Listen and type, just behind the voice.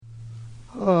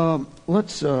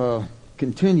Let's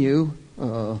continue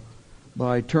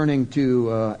by turning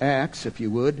to Acts, if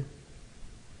you would.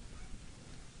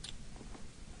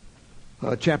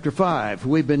 Chapter 5.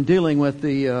 We've been dealing with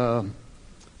the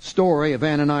story of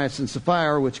Ananias and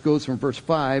Sapphira, which goes from verse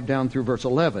 5 down through verse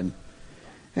 11.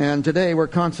 And today we're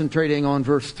concentrating on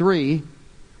verse 3,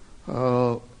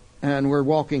 and we're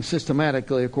walking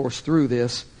systematically, of course, through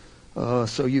this,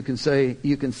 so you can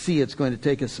see it's going to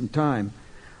take us some time.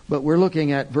 But we're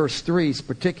looking at verse 3,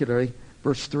 particularly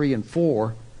verse 3 and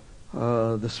 4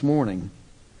 this morning.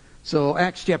 So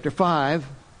Acts chapter 5,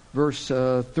 verse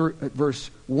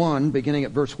 1, beginning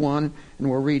at verse 1, and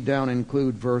we'll read down and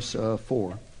include verse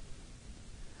 4.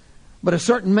 But a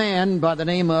certain man by the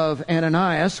name of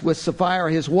Ananias, with Sapphira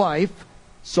his wife,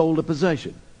 sold a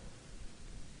possession.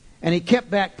 And he kept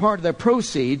back part of the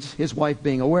proceeds, his wife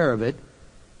being aware of it,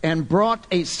 and brought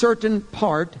a certain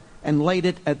part and laid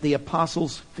it at the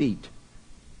apostles' feet.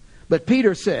 But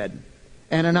Peter said,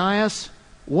 Ananias,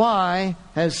 why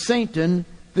has Satan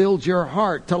filled your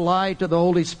heart to lie to the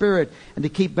Holy Spirit and to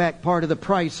keep back part of the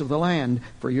price of the land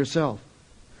for yourself?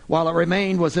 While it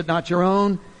remained, was it not your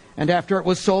own? And after it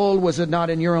was sold, was it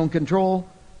not in your own control?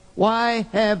 Why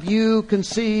have you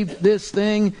conceived this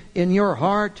thing in your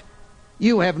heart?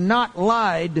 You have not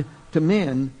lied to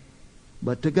men,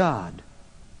 but to God.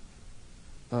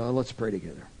 Let's pray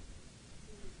together.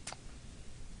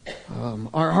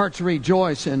 Our hearts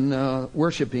rejoice in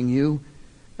worshiping you,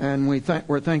 and we're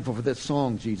thankful for this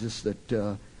song, Jesus,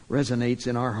 that resonates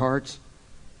in our hearts.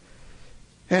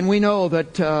 And we know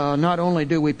that not only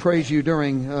do we praise you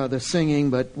during the singing,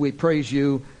 but we praise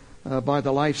you by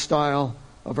the lifestyle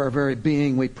of our very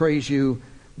being. We praise you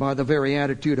by the very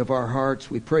attitude of our hearts.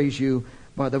 We praise you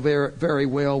by the very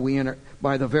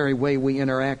way we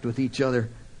interact with each other.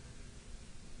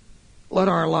 Let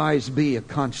our lives be a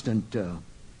constant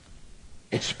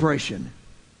expression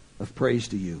of praise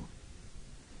to you.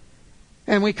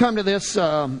 And we come to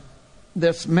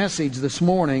this message this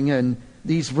morning and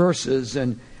these verses,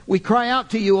 and we cry out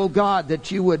to you, O God,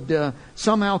 that you would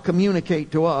somehow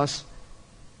communicate to us.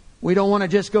 We don't want to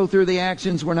just go through the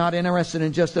actions. We're not interested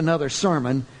in just another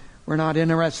sermon. We're not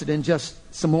interested in just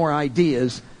some more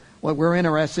ideas. What we're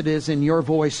interested is in your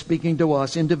voice speaking to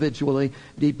us individually,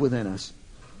 deep within us.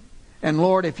 And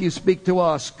Lord, if you speak to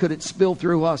us, could it spill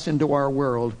through us into our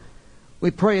world?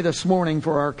 We pray this morning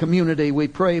for our community. We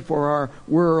pray for our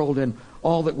world and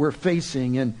all that we're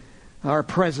facing, and our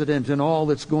president and all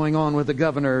that's going on with the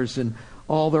governors and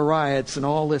all the riots and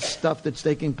all this stuff that's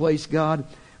taking place. God,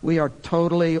 we are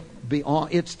totally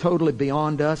beyond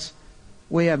us.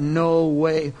 We have no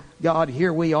way. God,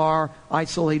 here we are,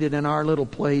 isolated in our little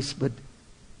place. But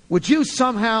would you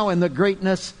somehow, in the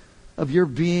greatness of your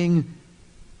being,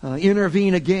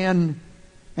 intervene again?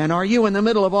 And are you in the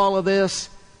middle of all of this?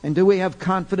 And do we have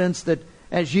confidence that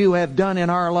as you have done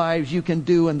in our lives, you can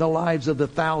do in the lives of the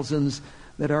thousands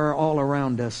that are all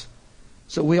around us?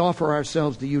 So we offer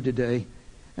ourselves to you today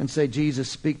and say,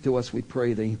 Jesus, speak to us, we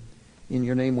pray thee. In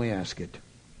your name we ask it.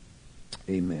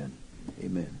 Amen.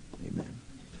 Amen. Amen.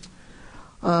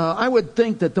 I would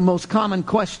think that the most common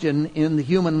question in the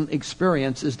human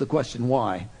experience is the question,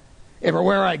 why?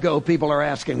 Everywhere I go, people are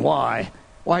asking, why?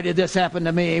 Why did this happen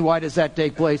to me? Why does that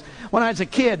take place? When I was a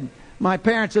kid, my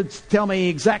parents would tell me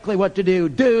exactly what to do.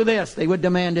 Do this. They would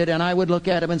demand it, and I would look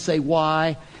at them and say,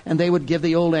 why? And they would give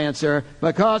the old answer,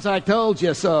 because I told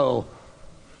you so.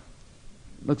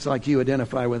 Looks like you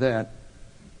identify with that.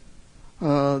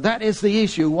 That is the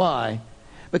issue. Why?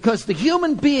 Because the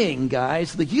human being,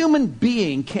 guys, the human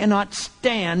being cannot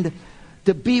stand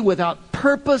to be without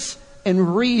purpose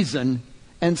and reason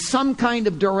and some kind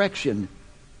of direction.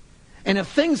 And if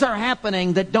things are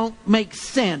happening that don't make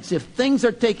sense, if things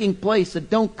are taking place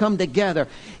that don't come together,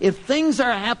 if things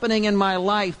are happening in my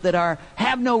life that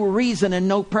have no reason and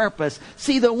no purpose.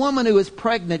 See, the woman who is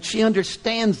pregnant, she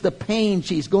understands the pain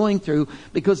she's going through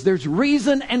because there's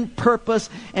reason and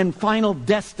purpose and final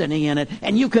destiny in it.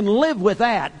 And you can live with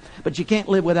that, but you can't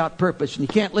live without purpose, and you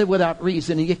can't live without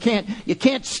reason, and you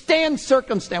can't stand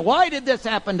circumstance. Why did this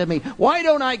happen to me? Why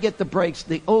don't I get the breaks?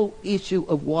 The old issue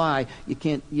of why.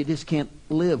 You just can't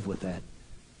live with that.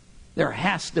 There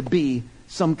has to be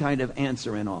some kind of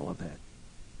answer in all of that.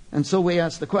 And so we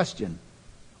ask the question,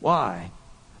 why?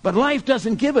 But life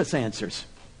doesn't give us answers.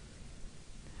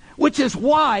 Which is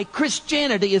why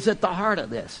Christianity is at the heart of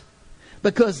this.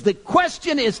 Because the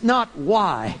question is not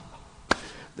why.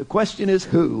 The question is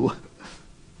who.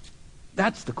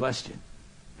 That's the question.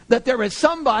 That there is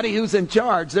somebody who's in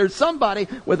charge. There's somebody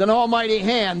with an almighty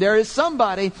hand. There is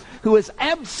somebody who is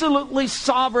absolutely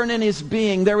sovereign in his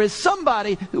being. There is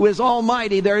somebody who is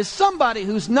almighty. There is somebody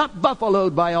who's not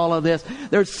buffaloed by all of this.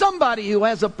 There's somebody who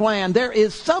has a plan. There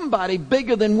is somebody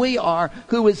bigger than we are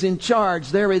who is in charge.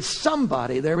 There is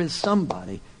somebody,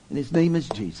 and his name is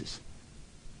Jesus.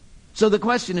 So the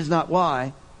question is not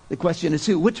why, the question is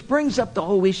who, which brings up the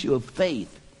whole issue of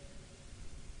faith.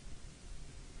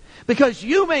 Because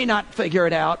you may not figure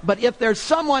it out, but if there's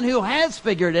someone who has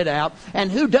figured it out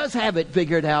and who does have it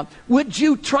figured out, would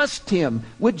you trust him?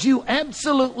 Would you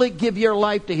absolutely give your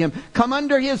life to him? Come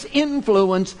under his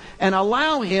influence and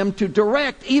allow him to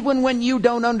direct even when you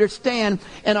don't understand.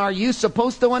 And are you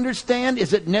supposed to understand?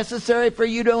 Is it necessary for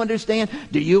you to understand?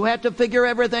 Do you have to figure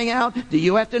everything out? Do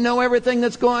you have to know everything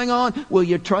that's going on? Will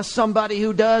you trust somebody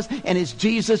who does? And is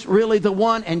Jesus really the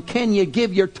one? And can you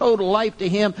give your total life to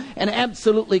him and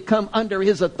absolutely come under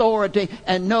his authority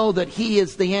and know that he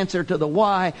is the answer to the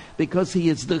why, because he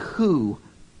is the who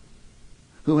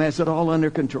has it all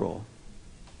under control.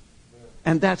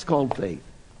 And that's called faith.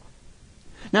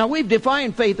 Now, we've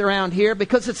defined faith around here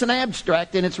because it's an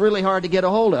abstract and it's really hard to get a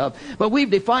hold of. But we've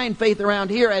defined faith around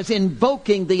here as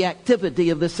invoking the activity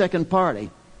of the second party.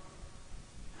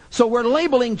 So we're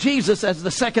labeling Jesus as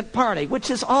the second party, which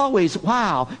is always,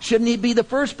 wow, shouldn't he be the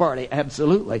first party?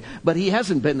 Absolutely. But he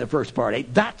hasn't been the first party.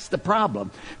 That's the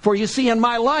problem. For you see, in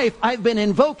my life, I've been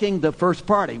invoking the first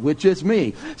party, which is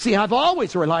me. See, I've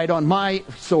always relied on my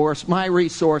source, my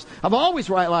resource. I've always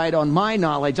relied on my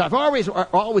knowledge. I've always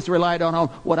relied on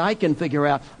what I can figure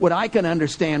out, what I can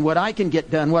understand, what I can get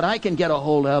done, what I can get a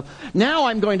hold of. Now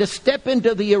I'm going to step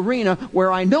into the arena where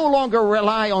I no longer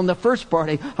rely on the first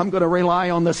party. I'm going to rely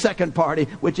on the second party,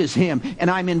 which is him. And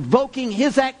I'm invoking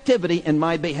his activity in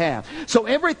my behalf. So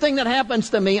everything that happens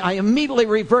to me, I immediately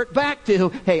revert back to,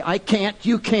 hey, I can't,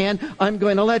 you can, I'm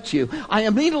going to let you. I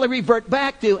immediately revert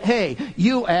back to, hey,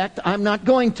 you act, I'm not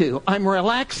going to. I'm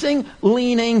relaxing,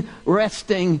 leaning,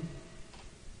 resting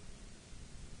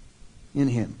in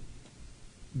him.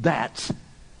 That's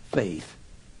faith.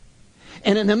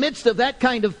 And in the midst of that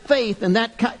kind of faith and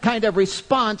that kind of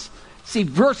response, see,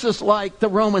 verses like the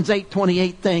Romans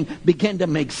 8:28 thing begin to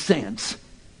make sense.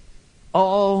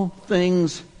 All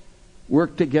things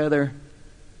work together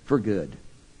for good.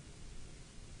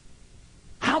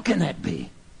 How can that be?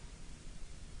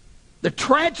 The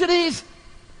tragedies,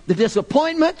 the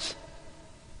disappointments,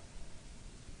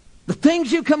 the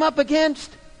things you come up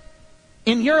against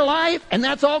in your life, and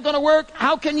that's all going to work?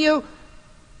 How can you?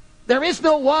 There is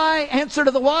no why. Answer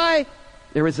to the why.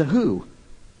 There is a who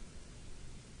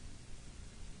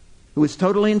is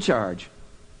totally in charge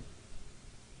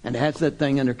and has that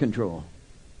thing under control.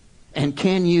 And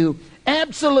can you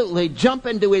absolutely jump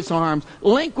into his arms,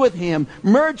 link with him,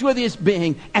 merge with his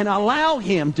being, and allow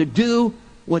him to do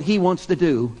what he wants to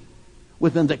do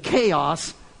within the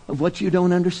chaos of what you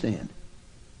don't understand?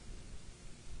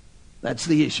 That's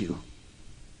the issue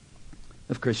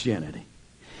of Christianity.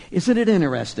 Isn't it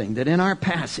interesting that in our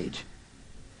passage,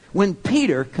 when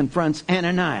Peter confronts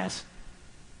Ananias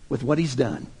with what he's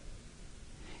done,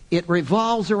 it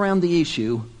revolves around the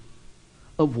issue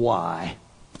of why.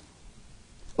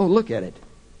 Oh, look at it.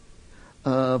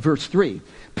 Verse 3.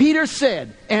 Peter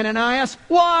said, Ananias,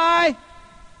 why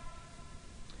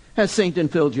has Satan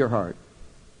filled your heart?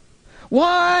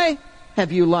 Why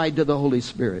have you lied to the Holy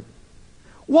Spirit?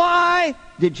 Why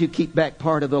did you keep back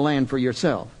part of the land for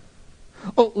yourself?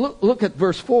 Oh, look at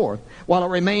verse 4. While it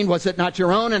remained, was it not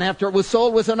your own? And after it was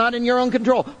sold, was it not in your own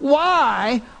control?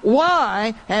 Why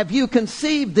have you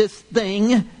conceived this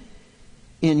thing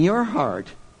in your heart?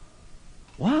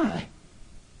 Why?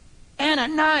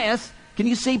 Ananias, can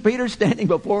you see Peter standing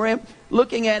before him,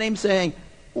 looking at him saying,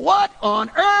 what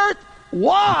on earth?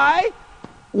 Why?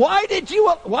 Why did you,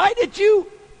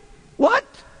 what?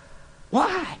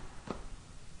 Why?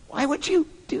 Why would you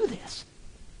do this?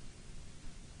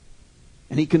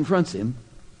 And he confronts him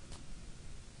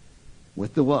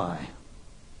with the why.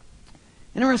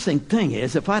 Interesting thing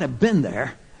is, if I'd have been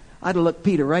there, I'd have looked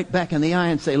Peter right back in the eye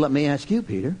and say, let me ask you,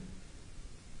 Peter.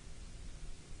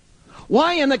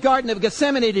 Why in the Garden of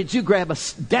Gethsemane did you grab a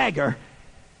dagger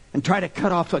and try to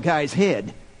cut off a guy's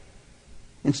head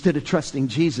instead of trusting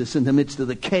Jesus in the midst of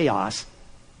the chaos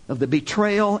of the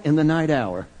betrayal in the night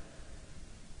hour?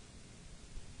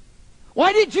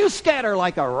 Why did you scatter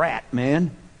like a rat,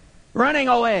 man? Running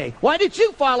away. Why did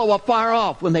you follow afar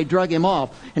off when they drug him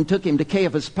off and took him to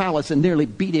Caiaphas' palace and nearly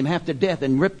beat him half to death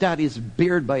and ripped out his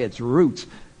beard by its roots?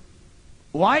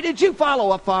 Why did you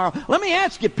follow a fire? Let me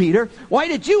ask you, Peter, why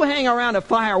did you hang around a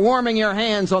fire warming your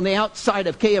hands on the outside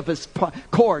of Caiaphas'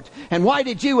 court? And why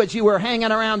did you, as you were hanging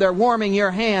around there warming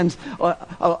your hands,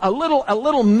 a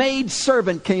little maid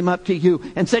servant came up to you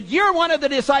and said, you're one of the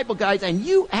disciple guys, and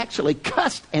you actually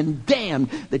cussed and damned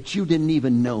that you didn't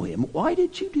even know him. Why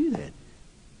did you do that?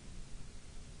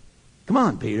 Come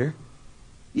on, Peter.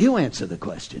 You answer the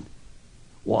question.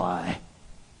 Why?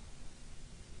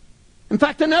 In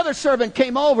fact, another servant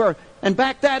came over and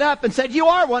backed that up and said, you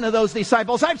are one of those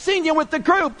disciples. I've seen you with the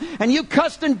group. And you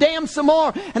cussed and damned some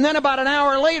more. And then about an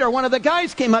hour later, one of the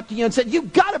guys came up to you and said,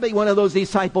 you've got to be one of those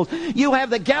disciples. You have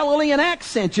the Galilean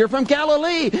accent. You're from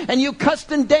Galilee. And you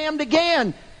cussed and damned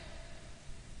again.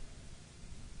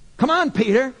 Come on,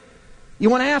 Peter. You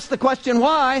want to ask the question,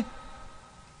 why?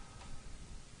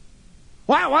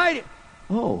 Why?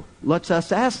 Oh, let's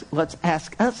ask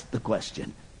us the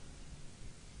question.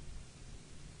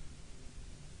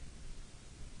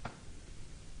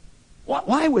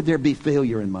 Why would there be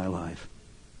failure in my life?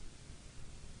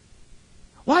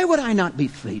 Why would I not be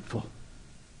faithful?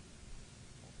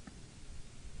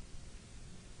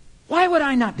 Why would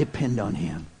I not depend on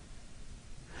Him?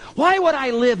 Why would I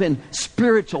live in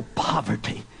spiritual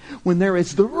poverty when there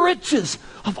is the riches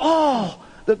of all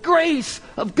the grace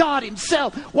of God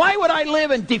Himself? Why would I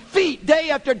live in defeat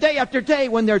day after day after day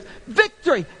when there's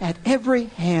victory at every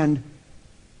hand?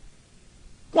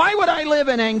 Why would I live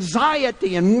in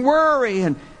anxiety and worry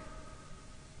and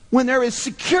when there is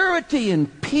security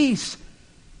and peace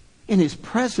in His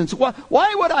presence?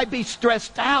 Why would I be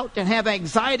stressed out and have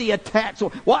anxiety attacks?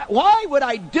 Why would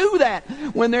I do that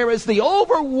when there is the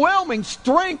overwhelming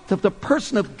strength of the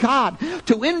person of God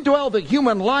to indwell the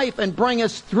human life and bring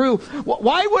us through?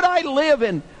 Why would I live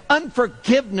in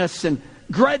unforgiveness and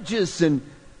grudges and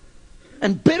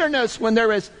bitterness when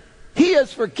there is He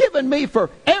has forgiven me for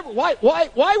every... Why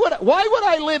would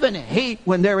I live in hate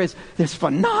when there is this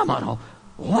phenomenal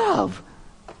love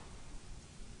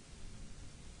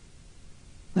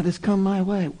that has come my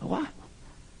way? Why?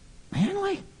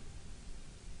 Manly?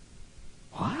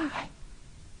 Why?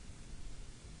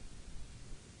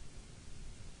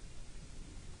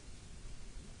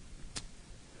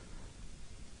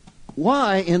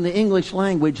 Why in the English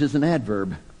language is an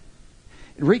adverb.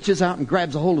 It reaches out and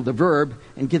grabs a hold of the verb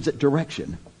and gives it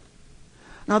direction.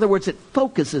 In other words, it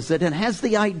focuses it and has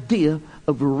the idea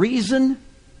of reason,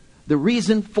 the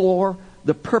reason for,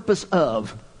 the purpose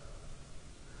of.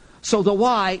 So the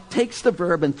why takes the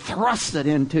verb and thrusts it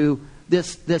into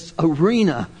this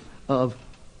arena of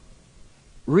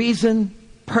reason,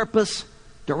 purpose,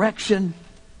 direction,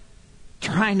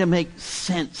 trying to make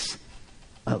sense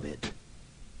of it.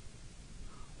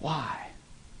 Why?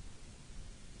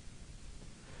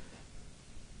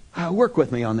 Work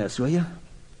with me on this, will you?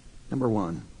 Number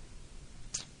one,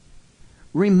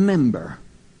 remember.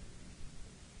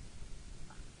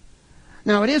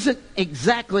 Now, it isn't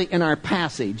exactly in our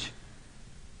passage,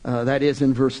 that is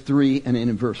in verse 3 and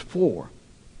in verse 4,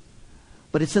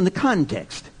 but it's in the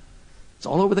context. It's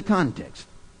all over the context.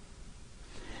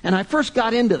 And I first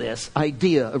got into this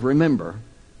idea of remember,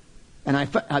 and I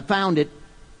found it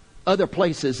other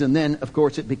places, and then, of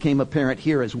course, it became apparent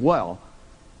here as well.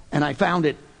 And I found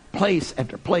it place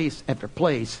after place after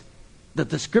place that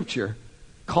the Scripture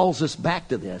calls us back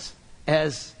to this,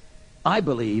 as I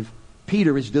believe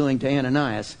Peter is doing to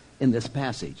Ananias in this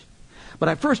passage. But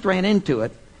I first ran into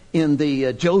it in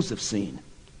the Joseph scene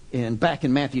back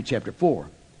in Matthew chapter 4.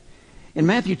 In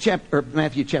Matthew chapter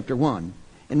 1.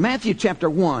 In Matthew chapter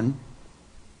 1,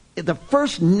 the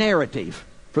first narrative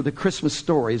for the Christmas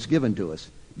story is given to us.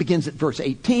 It begins at verse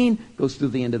 18, goes through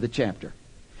the end of the chapter.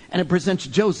 And it presents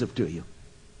Joseph to you.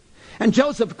 And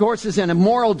Joseph, of course, is in a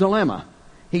moral dilemma.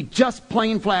 He just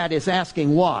plain flat is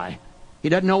asking why. He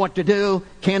doesn't know what to do,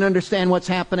 can't understand what's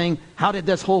happening. How did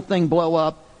this whole thing blow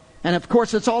up? And of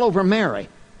course, it's all over Mary.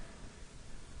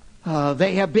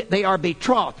 They are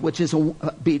betrothed, which is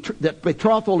the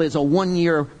betrothal is a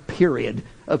 1-year period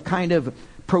of kind of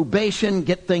probation,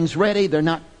 get things ready. They're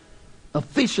not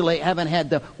officially, haven't had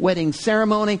the wedding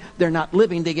ceremony. They're not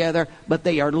living together, but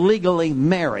they are legally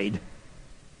married.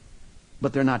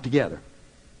 But they're not together.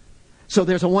 So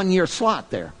there's a 1-year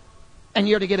slot there. And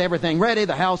you're to get everything ready,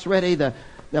 the house ready, the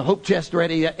hope chest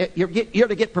ready. You're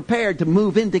to get prepared to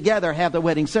move in together, have the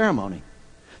wedding ceremony.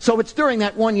 So it's during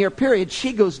that 1-year period,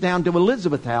 she goes down to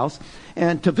Elizabeth's house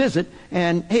and to visit.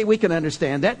 And, hey, we can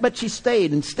understand that. But she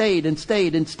stayed and stayed and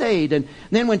stayed and stayed. And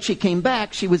then when she came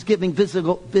back, she was giving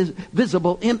visible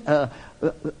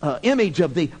image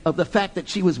of the fact that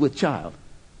she was with child.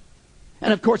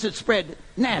 And of course it spread.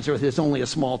 Nazareth is only a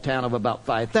small town of about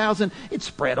 5,000. It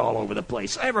spread all over the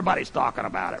place. Everybody's talking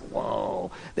about it.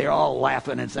 Whoa. They're all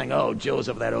laughing and saying, oh,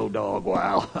 Joseph, that old dog,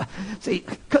 wow. See,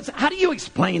 because how do you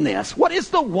explain this? What is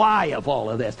the why of all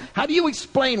of this? How do you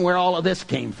explain where all of this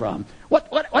came from?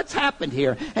 What's happened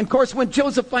here? And of course, when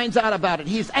Joseph finds out about it,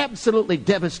 he's absolutely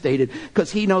devastated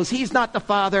because he knows he's not the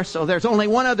father, so there's only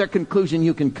one other conclusion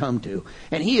you can come to.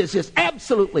 And he is just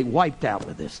absolutely wiped out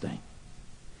with this thing.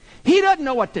 He doesn't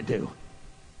know what to do.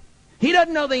 He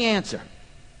doesn't know the answer.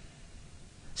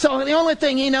 So the only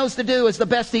thing he knows to do is the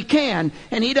best he can,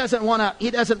 and he doesn't want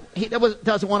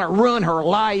to ruin her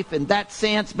life in that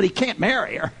sense, but he can't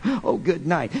marry her. Oh, good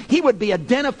night. He would be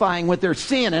identifying with her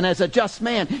sin, and as a just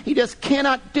man, he just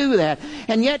cannot do that.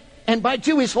 And by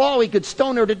Jewish law, he could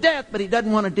stone her to death, but he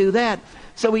doesn't want to do that.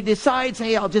 So he decides,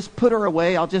 hey, I'll just put her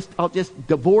away. I'll just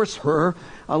divorce her.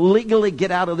 I'll legally get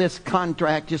out of this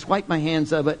contract. Just wipe my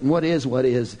hands of it. And what is,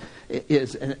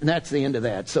 and that's the end of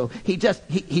that. So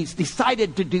he's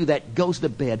decided to do that, goes to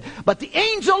bed. But the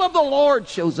angel of the Lord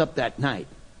shows up that night.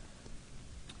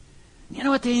 You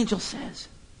know what the angel says?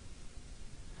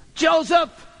 Joseph,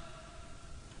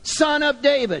 son of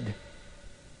David.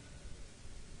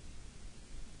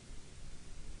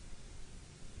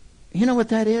 You know what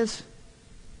that is?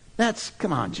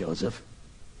 Come on, Joseph.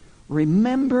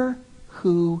 Remember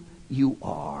who you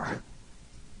are.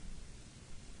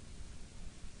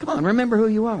 Come on, remember who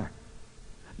you are.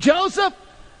 Joseph,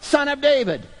 son of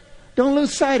David. Don't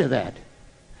lose sight of that.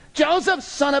 Joseph,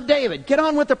 son of David. Get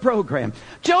on with the program.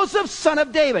 Joseph, son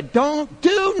of David. Do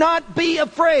not be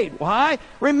afraid. Why?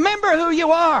 Remember who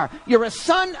you are. You're a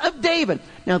son of David.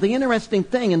 Now, the interesting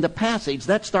thing in the passage,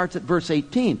 that starts at verse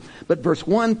 18. But verse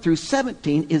 1 through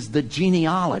 17 is the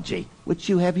genealogy, which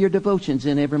you have your devotions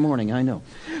in every morning, I know.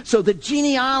 So the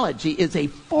genealogy is a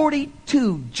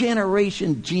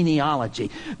 42-generation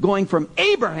genealogy, going from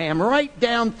Abraham right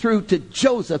down through to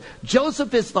Joseph.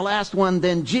 Joseph is the last one,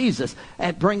 then Jesus,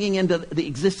 at bringing into the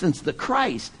existence the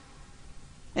Christ.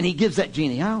 And he gives that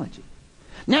genealogy.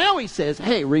 Now he says,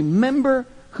 hey, remember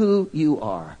who you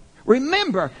are.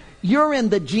 Remember, you're in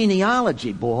the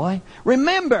genealogy, boy.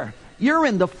 Remember, you're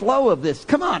in the flow of this.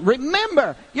 Come on,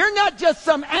 remember, you're not just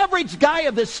some average guy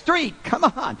of the street. Come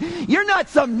on. You're not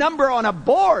some number on a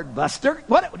board, Buster.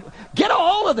 Get a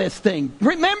hold of this thing.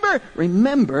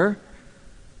 Remember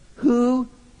who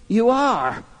you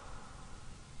are.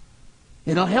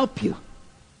 It'll help you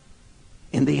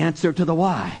in the answer to the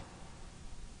why.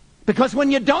 Because when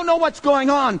you don't know what's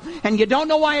going on, and you don't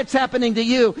know why it's happening to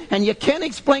you, and you can't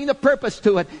explain the purpose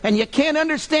to it, and you can't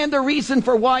understand the reason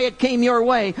for why it came your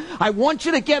way, I want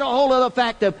you to get a hold of the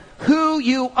fact of who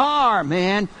you are,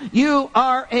 man. You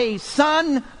are a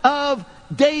son of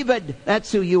David.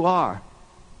 That's who you are.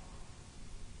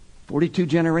 42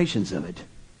 generations of it.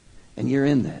 And you're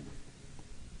in that.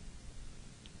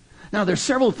 Now, there's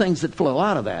several things that flow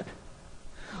out of that.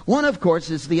 One, of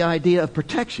course, is the idea of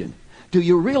protection. Do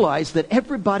you realize that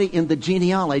everybody in the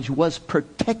genealogy was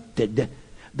protected?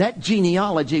 That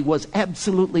genealogy was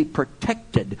absolutely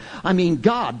protected. I mean,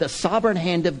 God, the sovereign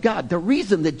hand of God. The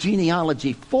reason the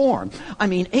genealogy formed. I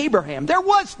mean, Abraham. There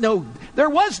was no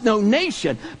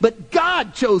nation, but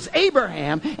God chose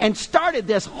Abraham and started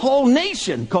this whole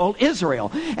nation called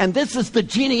Israel. And this is the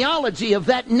genealogy of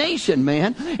that nation,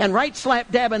 man. And right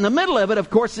slap dab in the middle of it, of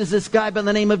course, is this guy by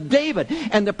the name of David.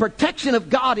 And the protection of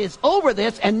God is over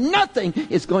this, and nothing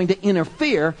is going to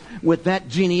interfere with that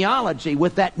genealogy,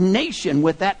 with that nation,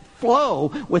 with that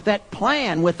flow, with that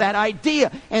plan, with that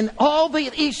idea. And all the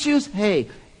issues, hey,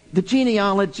 the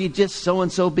genealogy just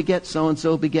so-and-so beget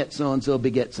so-and-so beget so-and-so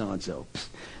beget so-and-so.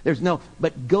 There's no,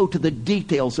 but go to the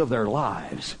details of their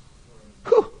lives.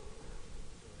 Whew.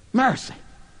 Mercy.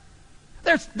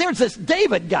 There's this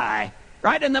David guy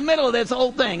right in the middle of this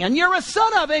whole thing. And you're a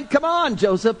son of him. Come on,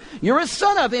 Joseph. You're a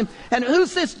son of him. And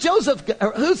who's this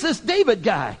who's this David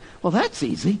guy? Well, that's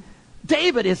easy.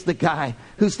 David is the guy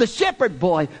who's the shepherd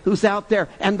boy who's out there.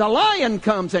 And the lion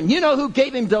comes. And you know who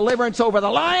gave him deliverance over the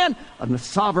lion? The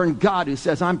sovereign God who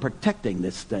says, I'm protecting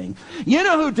this thing. You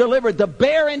know who delivered the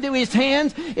bear into his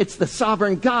hands? It's the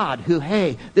sovereign God who,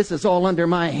 hey, this is all under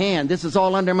my hand. This is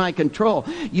all under my control.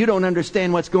 You don't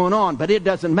understand what's going on, but it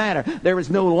doesn't matter. There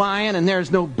is no lion and there's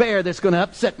no bear that's going to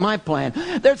upset my plan.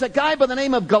 There's a guy by the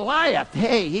name of Goliath.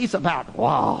 Hey, he's about,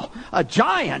 wow, a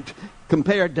giant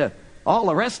compared to all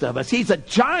the rest of us. He's a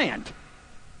giant.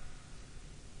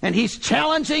 And he's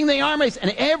challenging the armies. And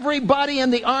everybody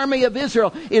in the army of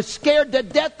Israel is scared to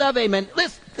death of him. And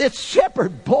this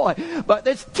shepherd boy, but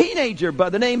this teenager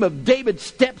by the name of David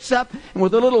steps up and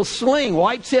with a little sling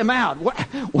wipes him out.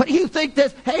 What do you think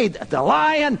this? Hey, the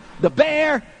lion, the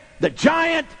bear, the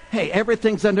giant, hey,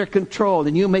 everything's under control.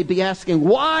 And you may be asking,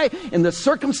 why in the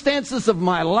circumstances of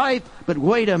my life? But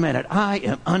wait a minute, I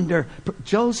am under...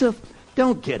 Joseph,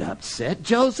 don't get upset.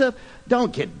 Joseph,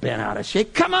 don't get bent out of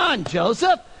shape. Come on,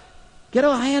 Joseph. Get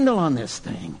a handle on this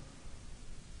thing.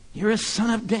 You're a son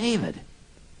of David.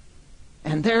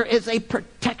 And there is a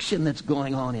protection that's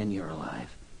going on in your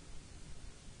life.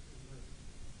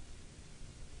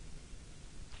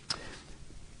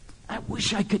 I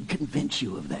wish I could convince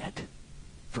you of that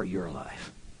for your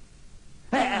life.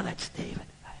 That's David.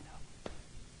 I know.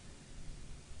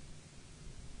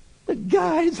 But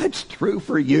guys, that's true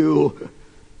for you.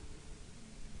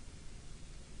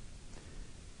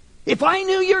 If I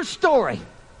knew your story,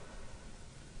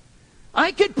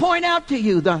 I could point out to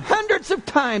you the hundreds of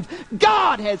times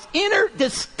God has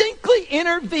distinctly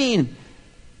intervened.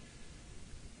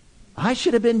 I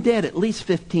should have been dead at least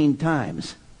 15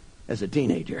 times as a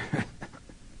teenager.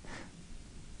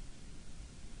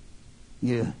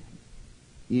 You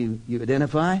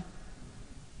identify?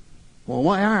 Well,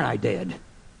 why aren't I dead?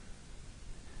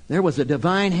 There was a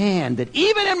divine hand that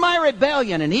even in my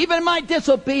rebellion and even in my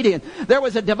disobedience, there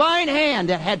was a divine hand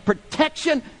that had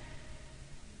protection.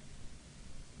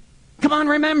 Come on,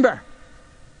 remember.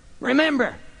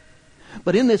 Remember.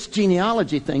 But in this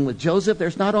genealogy thing with Joseph,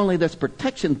 there's not only this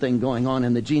protection thing going on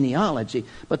in the genealogy,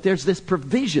 but there's this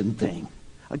provision thing.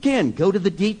 Again, go to the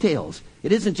details.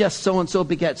 It isn't just so-and-so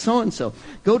begat so-and-so.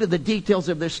 Go to the details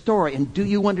of their story, and do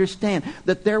you understand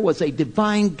that there was a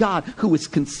divine God who was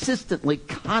consistently,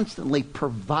 constantly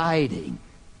providing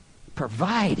for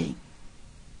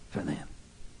them?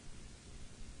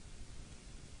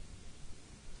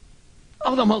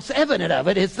 Oh, the most evident of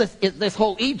it is this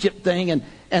whole Egypt thing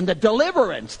and the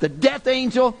deliverance. The death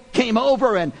angel came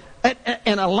over and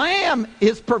a lamb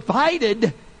is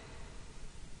provided.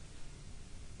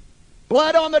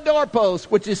 Blood on the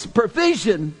doorpost, which is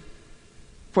provision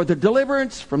for the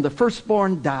deliverance from the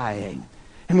firstborn dying.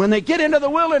 And when they get into the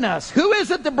wilderness, who is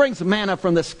it that brings manna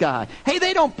from the sky? Hey,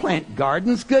 they don't plant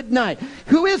gardens. Good night.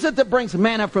 Who is it that brings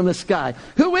manna from the sky?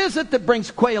 Who is it that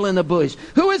brings quail in the bush?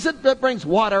 Who is it that brings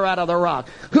water out of the rock?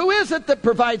 Who is it that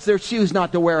provides their shoes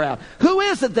not to wear out? Who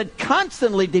is it that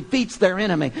constantly defeats their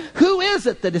enemy? Who is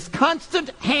it that his constant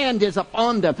hand is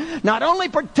upon them, not only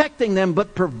protecting them,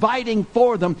 but providing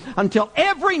for them until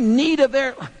every need of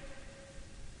their...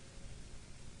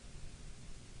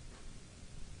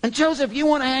 And Joseph, you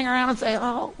want to hang around and say,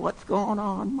 oh, what's going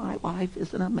on? My life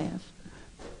isn't a mess.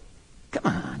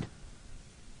 Come on.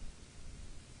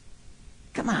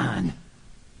 Come on.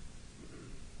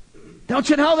 Don't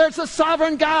you know there's a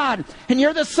sovereign God? And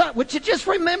you're the son. Would you just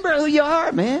remember who you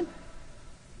are, man?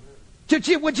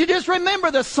 Would you just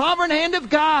remember the sovereign hand of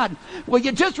God? Will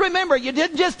you just remember you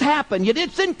didn't just happen. You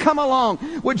didn't come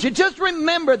along. Would you just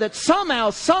remember that somehow,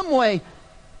 some way...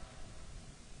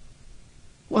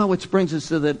 Well, which brings us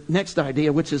to the next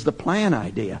idea, which is the plan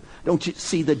idea. Don't you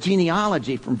see the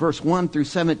genealogy from verse 1 through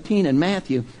 17 in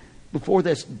Matthew, before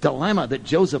this dilemma that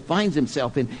Joseph finds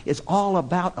himself in, is all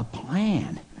about a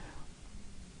plan.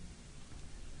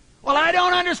 Well, I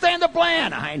don't understand the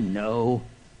plan. I know.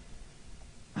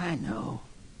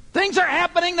 Things are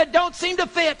happening that don't seem to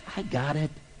fit. I got it.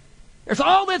 There's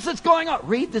all this that's going on.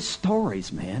 Read the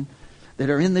stories, man, that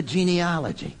are in the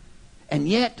genealogy. And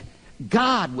yet...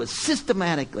 God was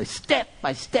systematically, step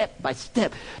by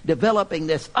step, developing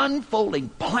this unfolding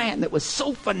plan that was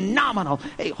so phenomenal.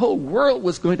 A whole world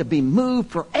was going to be moved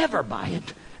forever by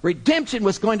it. Redemption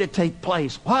was going to take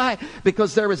place. Why?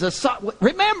 Because there was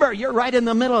remember, you're right in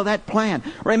the middle of that plan.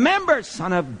 Remember,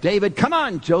 son of David. Come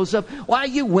on, Joseph. Why are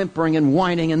you whimpering and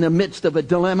whining in the midst of a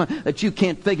dilemma that you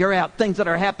can't figure out? Things that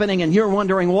are happening and you're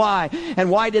wondering why.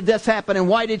 And why did this happen? And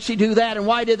why did she do that? And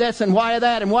why did this? And why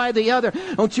that? And why the other?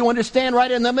 Don't you understand? Right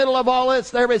in the middle of all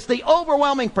this, there is the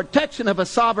overwhelming protection of a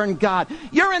sovereign God.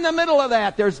 You're in the middle of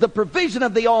that. There's the provision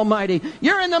of the Almighty.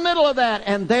 You're in the middle of that.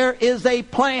 And there is a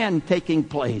plan taking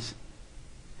place.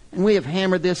 And we have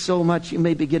hammered this so much you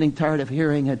may be getting tired of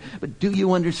hearing it. But do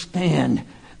you understand?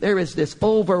 There is this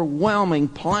overwhelming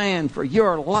plan for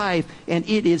your life, and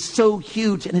it is so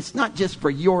huge. And it's not just for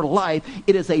your life.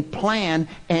 It is a plan,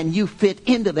 and you fit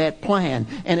into that plan.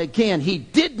 And again, He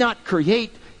did not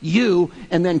create you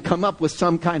and then come up with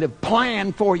some kind of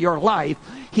plan for your life.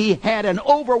 He had an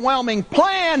overwhelming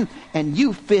plan, and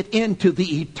you fit into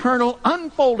the eternal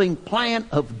unfolding plan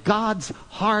of God's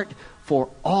heart for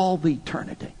all the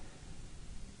eternity.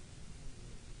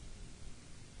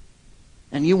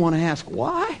 And you want to ask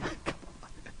why?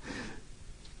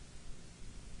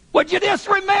 Would you just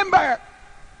remember?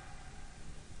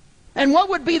 And what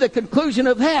would be the conclusion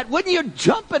of that? Wouldn't you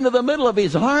jump into the middle of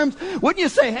his arms? Wouldn't you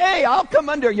say, hey, I'll come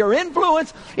under your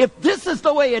influence? If this is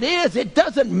the way it is, it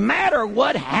doesn't matter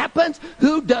what happens,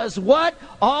 who does what,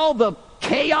 all the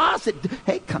chaos.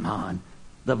 Hey, come on.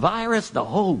 The virus, the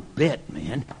whole bit,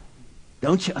 man.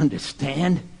 Don't you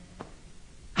understand?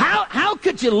 How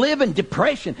could you live in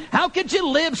depression? How could you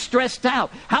live stressed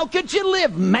out? How could you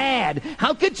live mad?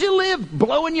 How could you live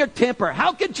blowing your temper?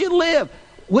 How could you live?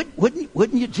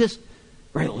 Wouldn't you just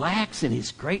relax in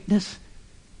his greatness?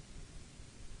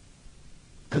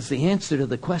 Because the answer to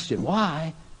the question,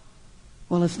 why?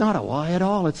 Well, it's not a why at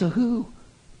all. It's a who.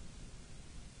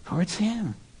 For it's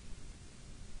him.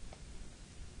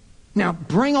 Now,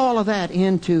 bring all of that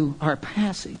into our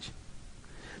passage.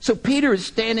 So Peter is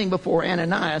standing before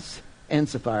Ananias and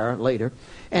Sapphira later,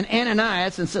 and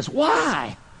Ananias and says,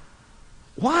 why?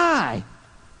 Why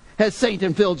has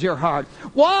Satan filled your heart?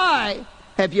 Why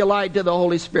have you lied to the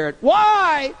Holy Spirit?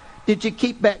 Why did you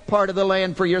keep back part of the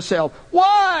land for yourself?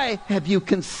 Why have you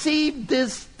conceived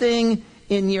this thing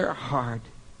in your heart?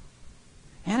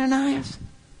 Ananias,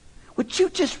 would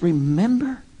you just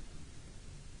remember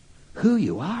who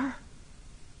you are?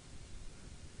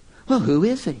 Well, who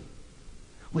is he?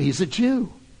 Well, he's a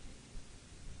Jew.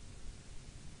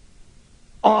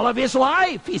 All of his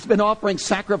life, he's been offering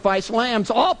sacrifice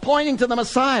lambs, all pointing to the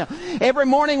Messiah. Every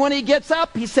morning when he gets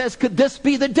up, he says, could this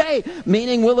be the day?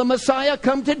 Meaning, will the Messiah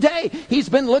come today? He's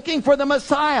been looking for the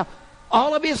Messiah.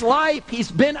 All of his life,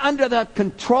 he's been under the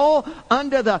control,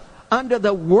 under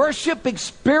the worship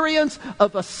experience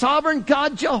of a sovereign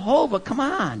God, Jehovah. Come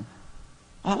on.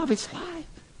 All of his life.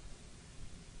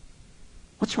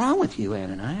 What's wrong with you,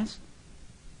 Ananias?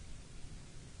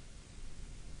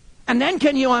 And then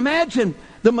can you imagine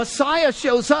the Messiah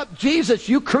shows up, Jesus,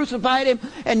 you crucified him,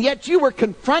 and yet you were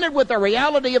confronted with the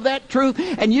reality of that truth,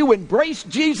 and you embraced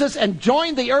Jesus and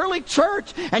joined the early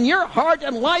church, and your heart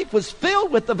and life was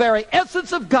filled with the very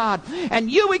essence of God,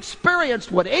 and you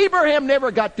experienced what Abraham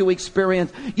never got to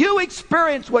experience. You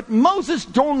experienced what Moses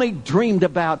only dreamed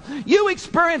about. You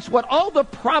experienced what all the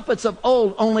prophets of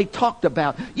old only talked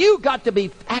about. You got to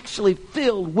be actually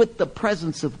filled with the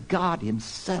presence of God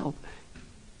himself.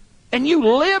 And you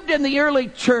lived in the early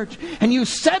church, and you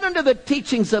sat under the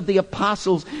teachings of the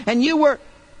apostles, and you were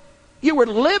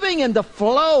living in the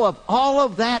flow of all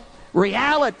of that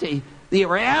reality, the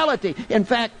reality. In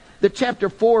fact, the chapter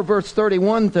 4, verse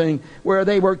 31 thing, where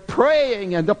they were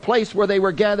praying, and the place where they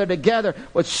were gathered together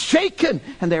was shaken,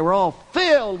 and they were all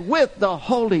filled with the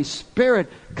Holy Spirit.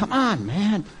 Come on,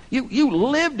 man. You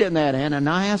lived in that,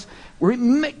 Ananias.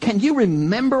 Can you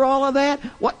remember all of that?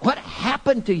 What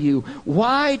happened to you?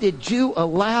 Why did you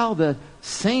allow the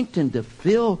Satan to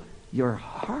fill your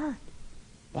heart?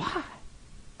 Why?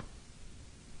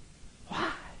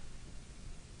 Why?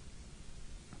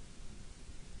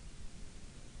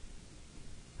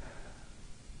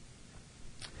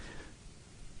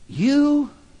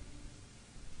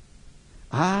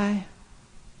 I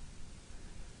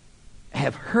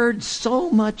have heard so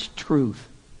much truth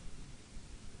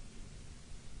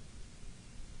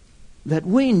that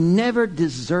we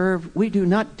do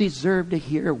not deserve to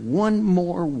hear one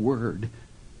more word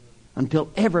until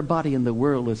everybody in the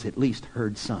world has at least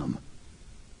heard some.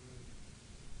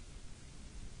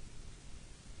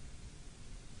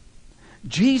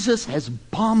 Jesus has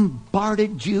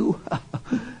bombarded you,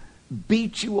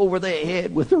 beat you over the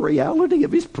head with the reality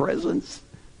of his presence.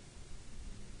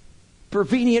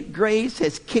 Prevenient grace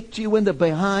has kicked you in the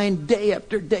behind day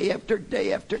after day after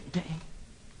day after day.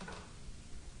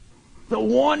 The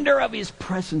wonder of his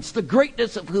presence, the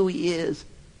greatness of who he is.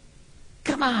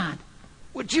 Come on.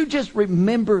 Would you just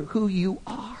remember who you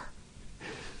are?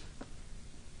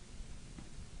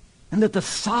 And that the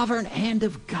sovereign hand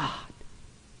of God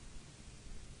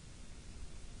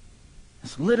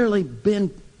has literally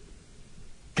been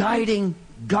guiding,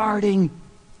 guarding,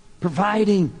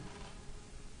 providing,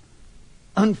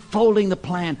 unfolding the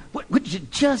plan. Would you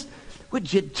just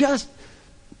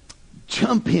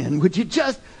jump in? Would you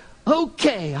just,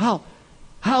 okay,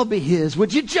 I'll be his.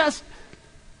 Would you just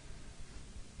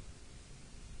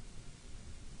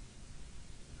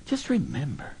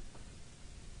remember?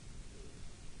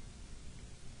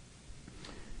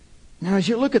 Now, as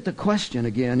you look at the question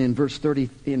again in verse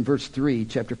 3,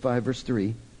 chapter 5, verse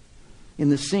 3, in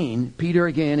the scene, Peter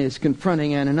again is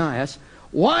confronting Ananias.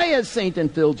 Why has Satan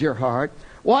filled your heart?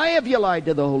 Why have you lied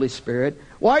to the Holy Spirit?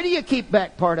 Why do you keep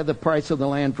back part of the price of the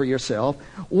land for yourself?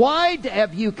 Why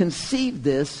have you conceived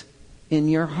this in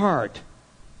your heart?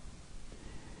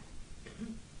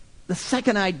 The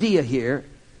second idea here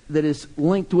that is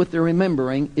linked with the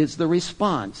remembering is the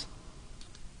response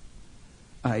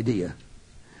idea.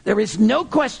 There is no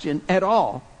question at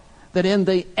all that in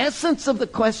the essence of the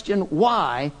question,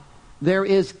 why, there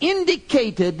is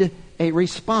indicated a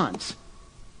response.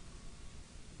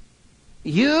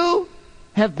 You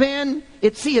have been,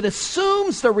 it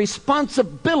assumes the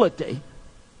responsibility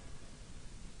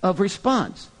of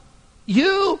response.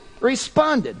 You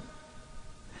responded.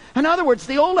 In other words,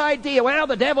 the old idea, well,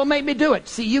 the devil made me do it.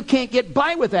 See, you can't get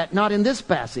by with that, not in this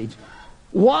passage.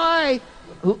 Why,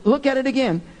 look at it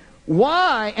again.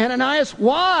 Why, Ananias,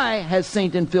 why has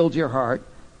Satan filled your heart?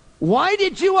 Why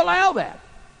did you allow that?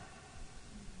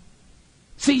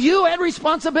 See, you had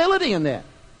responsibility in that.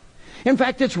 In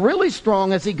fact, it's really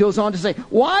strong as he goes on to say,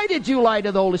 why did you lie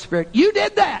to the Holy Spirit? You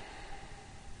did that.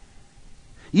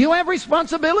 You have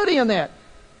responsibility in that.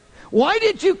 Why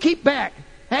did you keep back?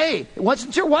 Hey, it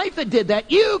wasn't your wife that did that.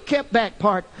 You kept back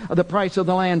part of the price of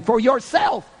the land for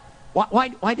yourself.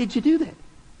 Why did you do that?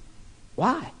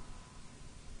 Why?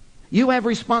 You have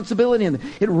responsibility in that.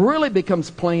 It really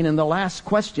becomes plain in the last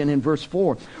question in verse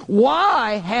 4.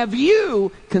 Why have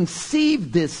you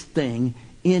conceived this thing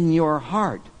in your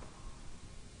heart?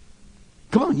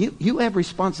 Come on, you have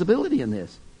responsibility in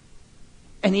this.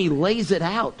 And he lays it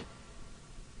out.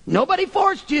 Nobody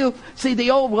forced you. See,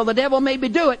 the old, well, the devil made me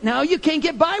do it. No, you can't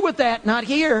get by with that. Not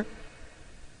here.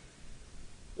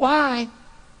 Why?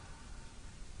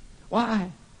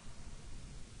 Why?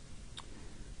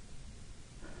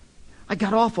 I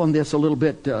got off on this a little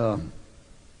bit, I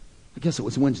guess it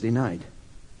was Wednesday night,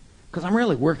 because I'm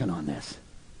really working on this.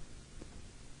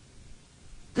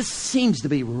 This seems to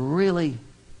be really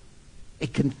a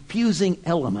confusing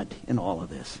element in all of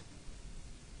this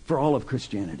for all of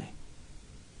Christianity.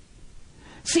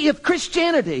 See, if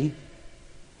Christianity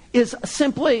is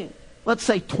simply, let's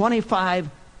say, 25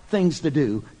 things to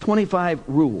do, 25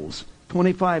 rules,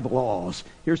 25 laws,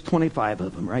 here's 25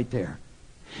 of them right there.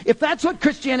 If that's what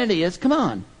Christianity is, come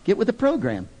on, get with the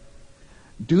program.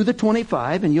 Do the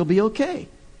 25 and you'll be okay.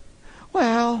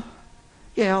 Well,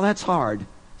 yeah, that's hard.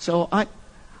 So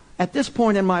at this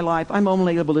point in my life, I'm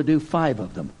only able to do 5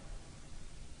 of them.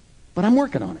 But I'm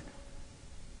working on it.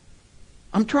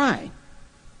 I'm trying.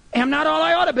 I'm not all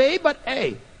I ought to be, but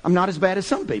hey, I'm not as bad as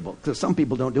some people, because some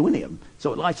people don't do any of them.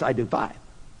 So at least I do 5.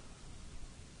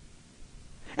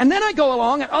 And then I go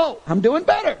along and, oh, I'm doing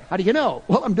better. How do you know?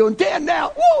 Well, I'm doing 10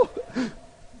 now. Woo!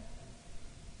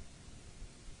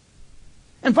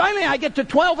 And finally I get to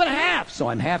 12 and a half, so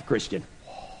I'm half Christian.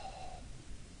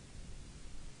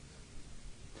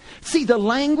 See, the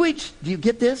language, do you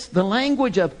get this? The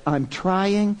language of I'm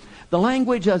trying, the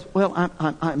language of, well,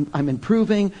 I'm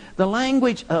improving, the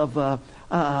language of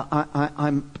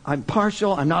I'm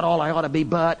partial, I'm not all I ought to be,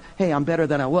 but hey, I'm better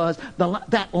than I was.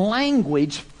 That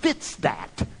language fits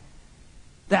that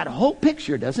whole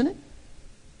picture, doesn't it?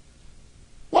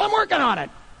 Well, I'm working on it.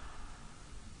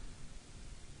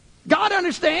 God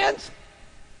understands.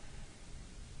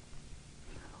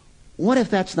 What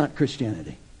if that's not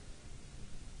Christianity?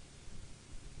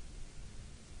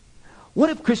 What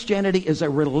if Christianity is a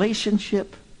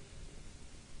relationship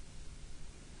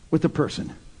with a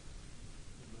person?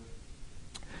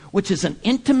 Which is an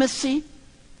intimacy.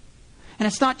 And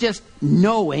it's not just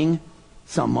knowing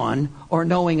someone or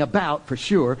knowing about for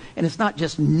sure. And it's not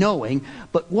just knowing.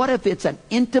 But what if it's an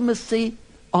intimacy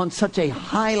on such a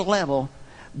high level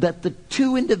that the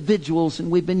two individuals, and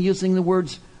we've been using the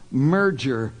words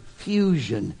merger,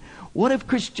 fusion. What if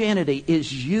Christianity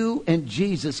is you and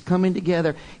Jesus coming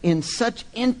together in such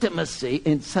intimacy,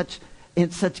 in such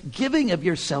giving of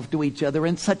yourself to each other,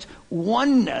 in such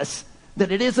oneness,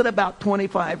 that it isn't about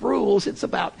 25 rules, it's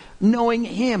about knowing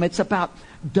Him. It's about,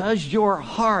 does your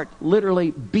heart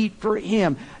literally beat for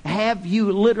Him? Have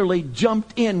you literally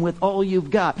jumped in with all you've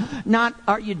got? Not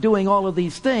are you doing all of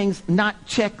these things, not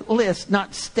checklists,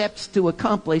 not steps to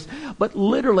accomplish, but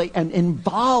literally an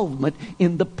involvement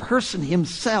in the person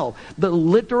Himself, the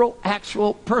literal,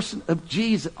 actual person of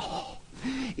Jesus. Oh,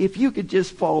 if you could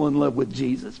just fall in love with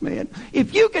Jesus, man.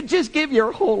 If you could just give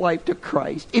your whole life to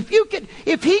Christ. If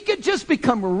He could just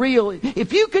become real.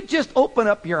 If you could just open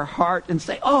up your heart and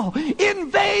say, oh,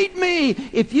 invade me.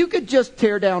 If you could just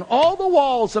tear down all the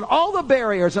walls and all the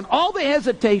barriers and all the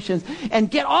hesitations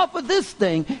and get off of this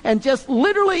thing and just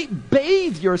literally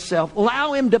bathe yourself.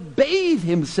 Allow Him to bathe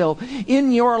Himself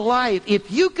in your life. If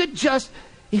you could just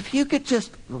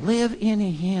live in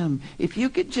Him. If you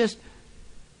could just...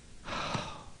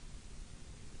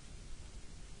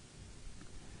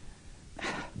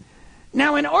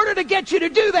 Now, in order to get you to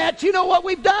do that, you know what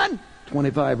we've done?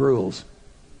 25 rules.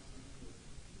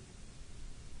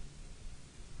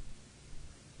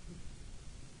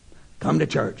 Come to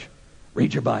church.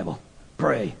 Read your Bible.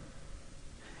 Pray.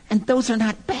 And those are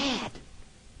not bad.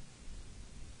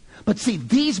 But see,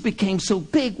 these became so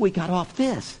big, we got off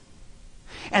this.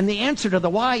 And the answer to the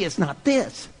why is not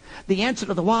this. The answer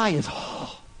to the why is,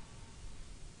 oh.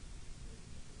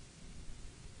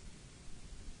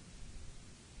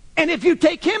 And if you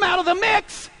take him out of the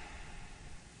mix,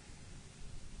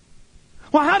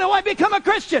 well, how do I become a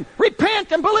Christian?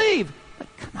 Repent and believe. But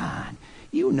come on,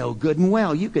 you know good and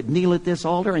well you could kneel at this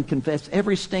altar and confess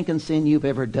every stinking sin you've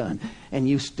ever done, and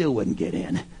you still wouldn't get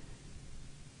in.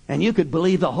 And you could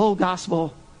believe the whole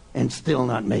gospel and still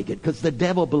not make it, because the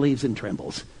devil believes and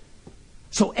trembles.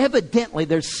 So evidently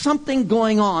there's something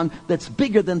going on that's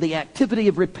bigger than the activity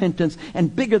of repentance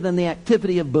and bigger than the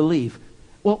activity of belief.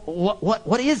 Well,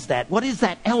 what is that? What is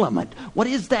that element? What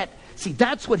is that? See,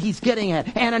 that's what he's getting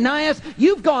at. Ananias,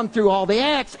 you've gone through all the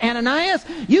acts. Ananias,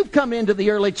 you've come into the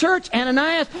early church.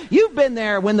 Ananias, you've been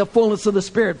there when the fullness of the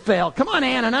Spirit fell. Come on,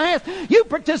 Ananias. You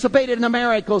participated in the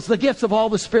miracles, the gifts of all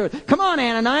the Spirit. Come on,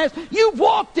 Ananias. You've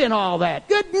walked in all that.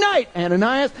 Good night,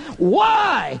 Ananias.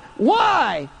 Why?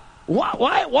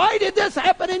 Why did this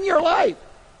happen in your life?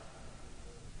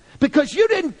 Because you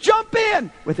didn't jump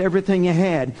in with everything you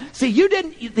had. See, you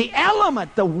didn't, the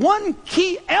element, the one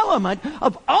key element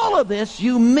of all of this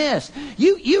you missed.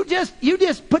 You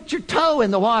just put your toe in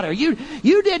the water. You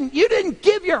didn't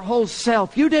give your whole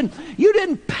self. You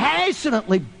didn't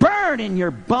passionately burn in your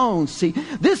bones. See,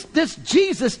 this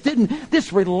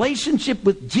relationship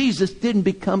with Jesus didn't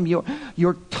become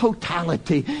your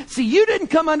totality. See, you didn't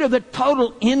come under the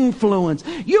total influence.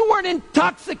 You weren't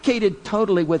intoxicated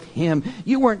totally with him.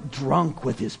 You weren't drunk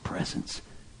with his presence.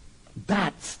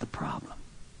 That's the problem.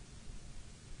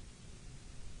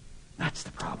 That's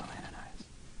the problem, Ananias.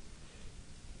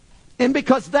 And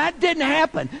because that didn't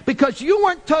happen, because you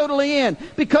weren't totally in,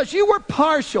 because you were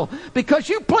partial, because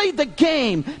you played the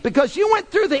game, because you went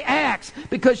through the acts,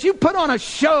 because you put on a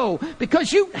show,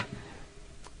 because you...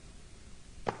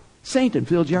 Satan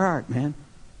filled your heart, man.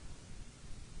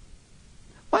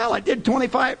 Well, I did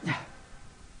 25,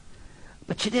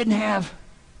 but you didn't have...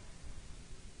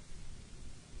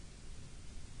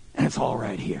 And it's all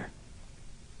right here.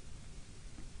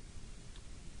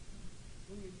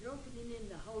 When you're drunken in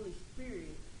the Holy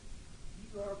Spirit,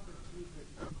 you are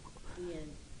forgiven in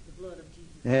the blood of Jesus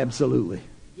Christ. Absolutely.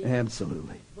 Yes.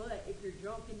 Absolutely. But if you're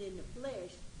drunken in the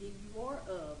flesh, then you are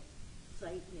of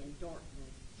Satan and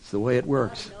darkness. It's the way it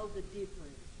works. I know the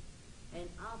difference. And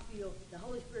I feel the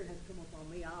Holy Spirit has come upon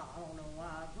me. I don't know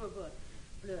why.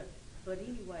 But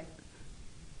anyway,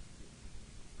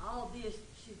 all this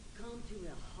should come to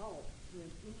a halt, to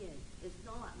an end. It's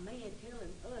not man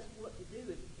telling us what to do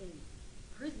and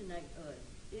imprisonate us.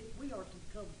 If we are to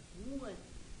become one,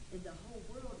 and the whole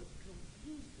world is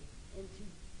cohesive, and to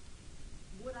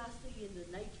what I see in the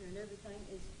nature and everything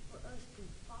is for us to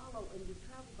follow and to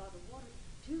travel by the water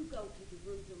to go to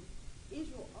Jerusalem.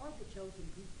 Israel are the chosen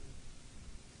people.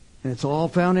 And it's all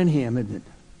found in him, isn't it?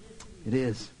 It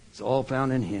is. It's all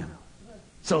found in him.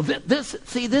 So this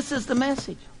is the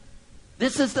message.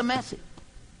 This is the message.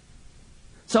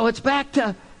 So it's back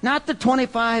to not the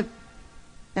 25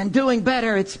 and doing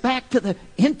better. It's back to the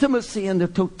intimacy and the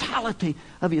totality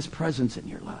of his presence in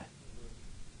your life.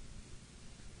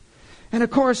 And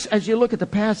of course, as you look at the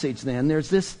passage then, there's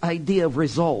this idea of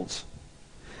results.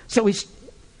 So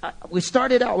we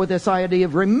started out with this idea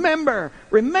of remember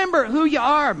who you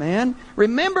are, man.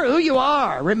 Remember who you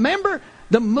are. Remember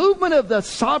the movement of the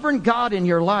sovereign God in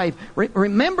your life.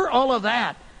 Remember all of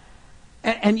that.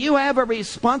 And you have a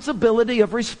responsibility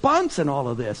of response in all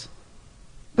of this.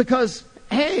 Because,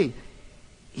 hey,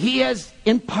 he has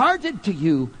imparted to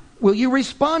you. Will you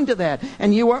respond to that?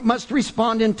 And you must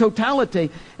respond in totality.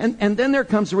 And then there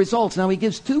comes the results. Now he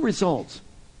gives two results.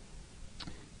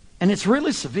 And it's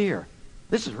really severe.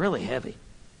 This is really heavy.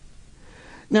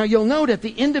 Now you'll note at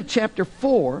the end of chapter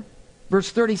 4,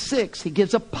 verse 36, he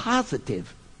gives a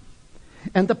positive.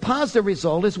 And the positive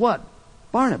result is what?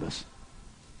 Barnabas.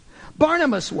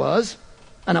 Barnabas was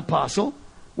an apostle,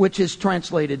 which is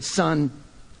translated son.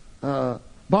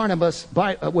 Barnabas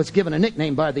was given a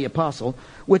nickname by the apostle,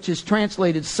 which is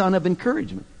translated son of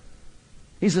encouragement.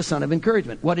 He's a son of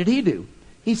encouragement. What did he do?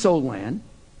 He sold land,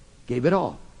 gave it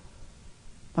all.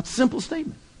 That's a simple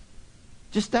statement.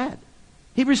 Just that.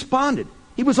 He responded.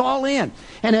 He was all in.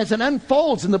 And as it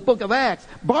unfolds in the book of Acts,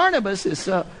 Barnabas is,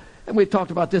 and we've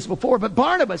talked about this before, but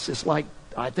Barnabas is like,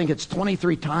 I think it's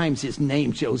 23 times his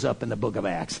name shows up in the book of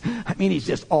Acts. I mean, he's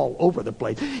just all over the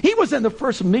place. He was in the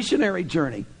first missionary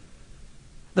journey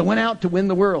that went out to win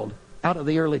the world out of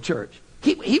the early church.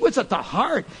 He was at the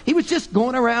heart. He was just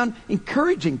going around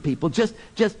encouraging people. He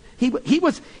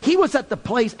was at the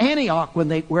place Antioch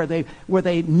where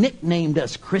they nicknamed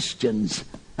us Christians.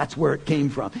 That's where it came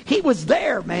from. He was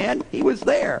there, man. He was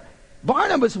there.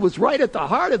 Barnabas was right at the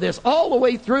heart of this all the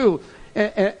way through.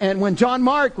 And when John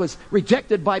Mark was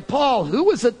rejected by Paul, who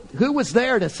was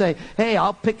there to say, "Hey,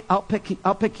 I'll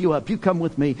pick you up. You come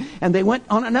with me." And they went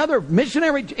on another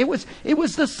missionary. It was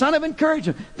the son of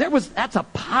encouragement. That's a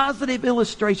positive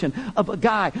illustration of a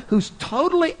guy who's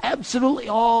totally, absolutely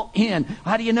all in.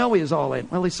 How do you know he was all in?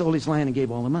 Well, he sold his land and gave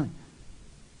all the money.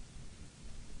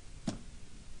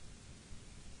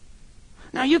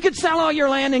 Now, you could sell all your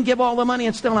land and give all the money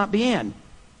and still not be in.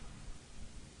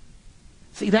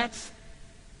 See,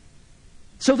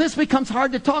 so this becomes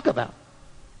hard to talk about.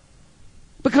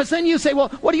 Because then you say, well,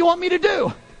 what do you want me to do?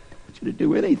 I want you to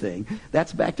do anything.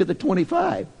 That's back to the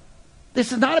 25.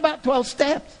 This is not about 12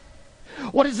 steps.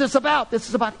 What is this about? This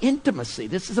is about intimacy.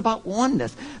 This is about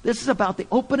oneness. This is about the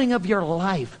opening of your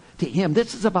life to Him.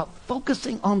 This is about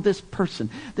focusing on this person.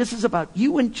 This is about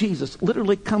you and Jesus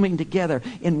literally coming together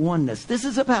in oneness. This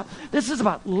is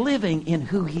about living in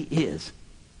who He is.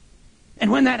 And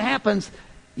when that happens,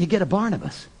 you get a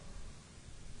Barnabas.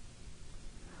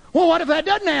 Well, what if that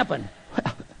doesn't happen?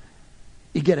 Well,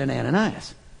 you get an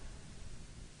Ananias.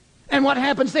 And what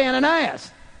happens to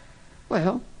Ananias?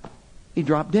 Well, he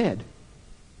dropped dead.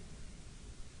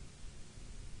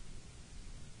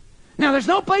 Now, there's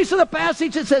no place in the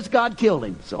passage that says God killed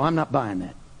him, so I'm not buying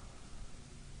that.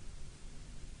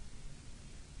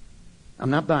 I'm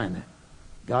not buying that.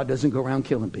 God doesn't go around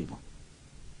killing people.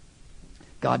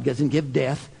 God doesn't give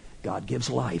death. God gives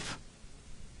life.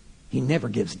 He never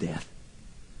gives death.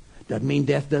 Doesn't mean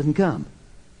death doesn't come.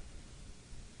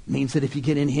 It means that if you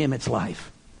get in Him, it's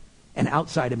life. And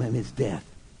outside of Him is death.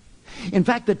 In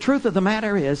fact, the truth of the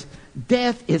matter is,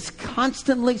 death is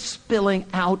constantly spilling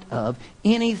out of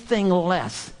anything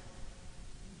less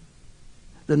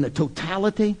than the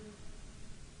totality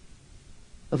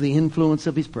of the influence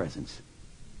of His presence.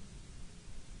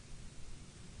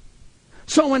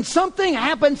 So when something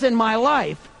happens in my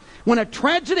life, when a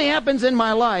tragedy happens in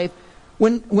my life,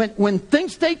 when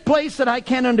things take place that I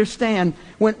can't understand,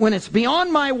 when it's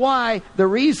beyond my why, the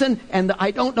reason, and I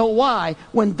don't know why,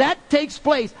 when that takes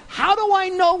place, how do I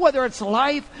know whether it's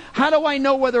life? How do I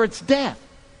know whether it's death?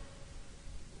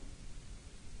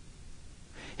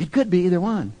 It could be either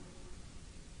one.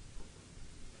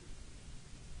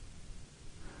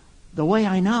 The way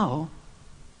I know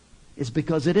is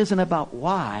because it isn't about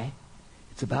why,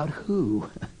 it's about who.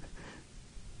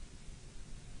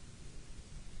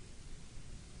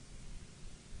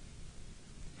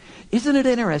 Isn't it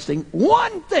interesting?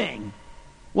 One thing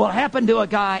will happen to a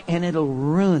guy and it'll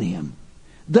ruin him.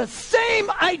 The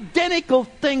same identical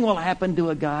thing will happen to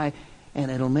a guy and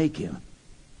it'll make him.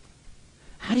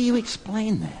 How do you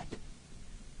explain that?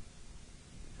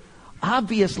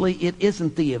 Obviously, it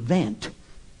isn't the event.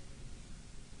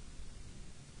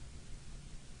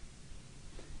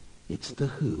 It's the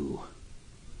who.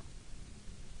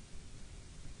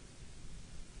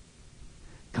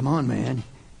 Come on, man.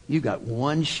 You got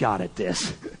one shot at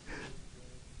this.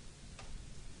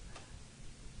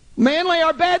 Manly,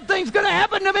 are bad things going to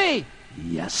happen to me?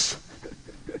 Yes.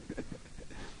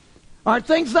 Are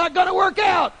things not going to work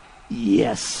out?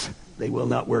 Yes, they will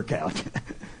not work out.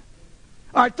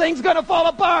 Are things going to fall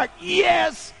apart?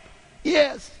 Yes.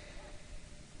 Yes.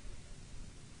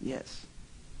 Yes.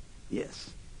 Yes.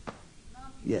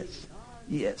 Yes.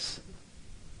 Yes.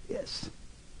 Yes.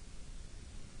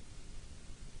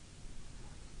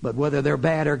 But whether they're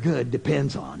bad or good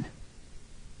depends on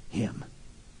Him.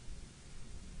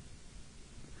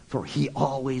 For He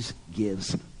always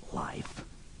gives life.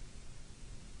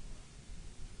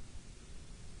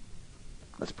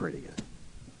 That's pretty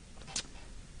good.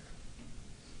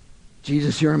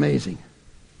 Jesus, you're amazing.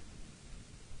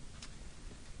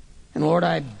 And Lord,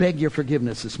 I beg your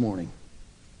forgiveness this morning,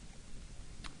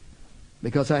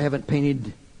 because I haven't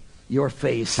painted your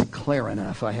face clear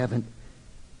enough. I haven't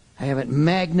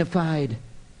magnified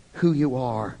who you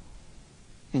are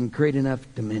in great enough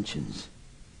dimensions.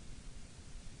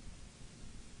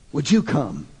 Would you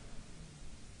come?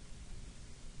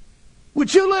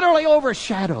 Would you literally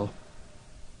overshadow,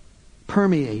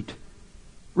 permeate,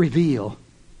 reveal,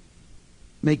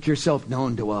 make yourself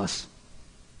known to us?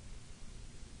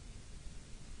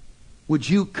 Would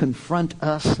you confront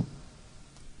us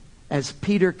as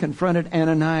Peter confronted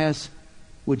Ananias?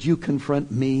 Would you confront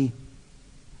me?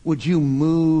 Would you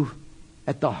move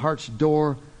at the heart's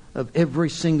door of every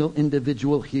single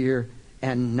individual here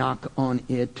and knock on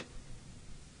it?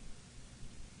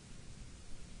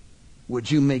 Would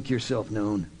you make yourself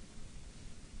known?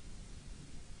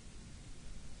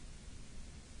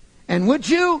 And would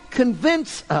you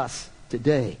convince us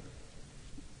today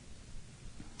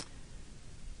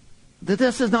That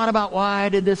this is not about why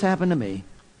did this happen to me.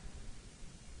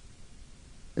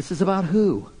 This is about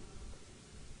who.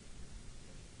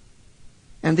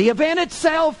 And the event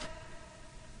itself,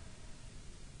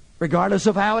 regardless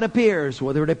of how it appears,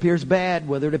 whether it appears bad,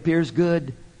 whether it appears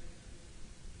good,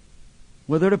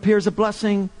 whether it appears a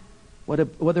blessing,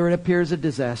 whether it appears a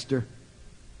disaster,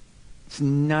 it's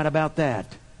not about that.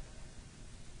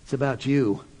 It's about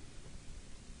you.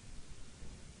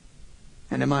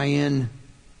 And am I in?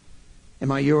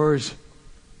 Am I yours?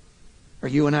 Are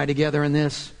you and I together in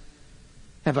this?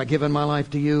 Have I given my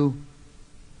life to you?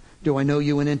 Do I know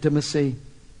you in intimacy?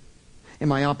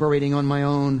 Am I operating on my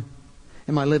own?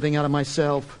 Am I living out of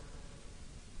myself?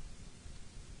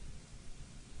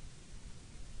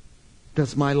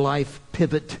 Does my life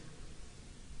pivot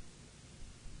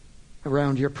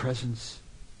around your presence?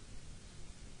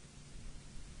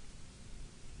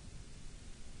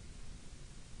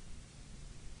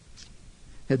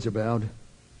 Heads are bowed.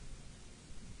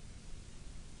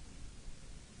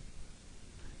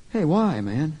 Hey, why,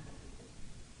 man?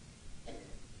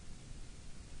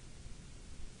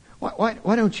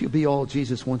 Why don't you be all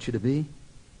Jesus wants you to be?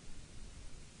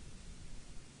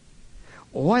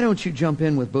 Why don't you jump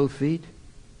in with both feet?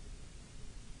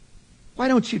 Why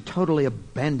don't you totally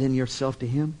abandon yourself to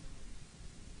Him?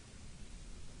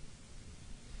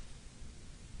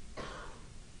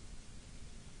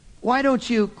 Why don't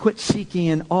you quit seeking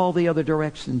in all the other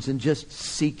directions and just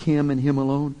seek Him and Him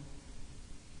alone?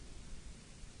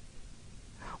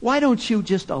 Why don't you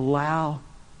just allow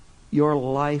your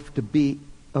life to be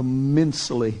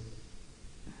immensely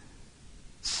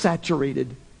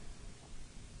saturated,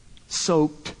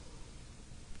 soaked,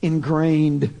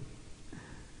 ingrained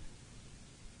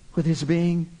with His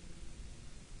being?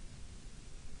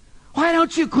 Why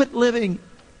don't you quit living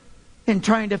and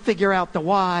trying to figure out the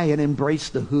why and embrace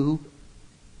the who?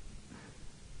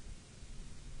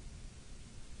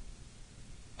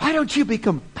 Why don't you be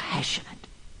compassionate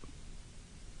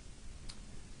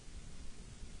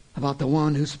about the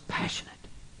one who's passionate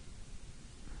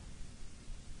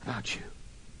about you?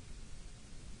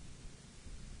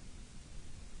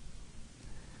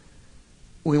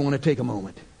 We want to take a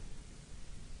moment.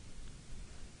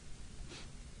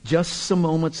 Just some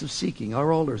moments of seeking.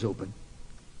 Our altar's open.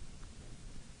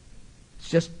 It's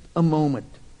just a moment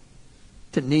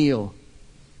to kneel,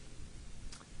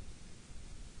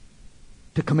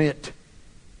 to commit,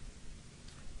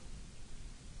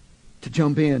 to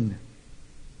jump in,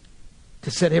 to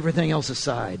set everything else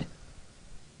aside,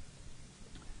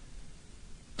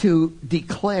 to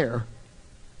declare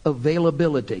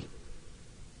availability,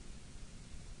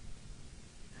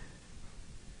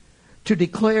 to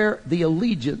declare the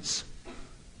allegiance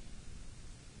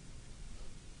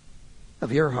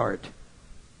of your heart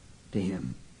to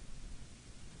Him.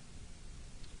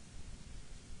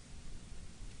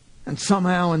 And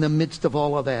somehow in the midst of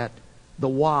all of that, the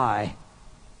why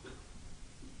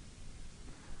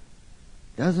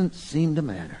doesn't seem to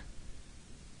matter,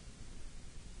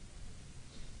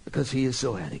 because He is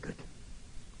so adequate.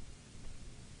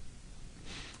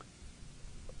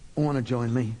 Want to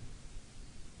join me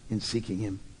in seeking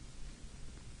Him?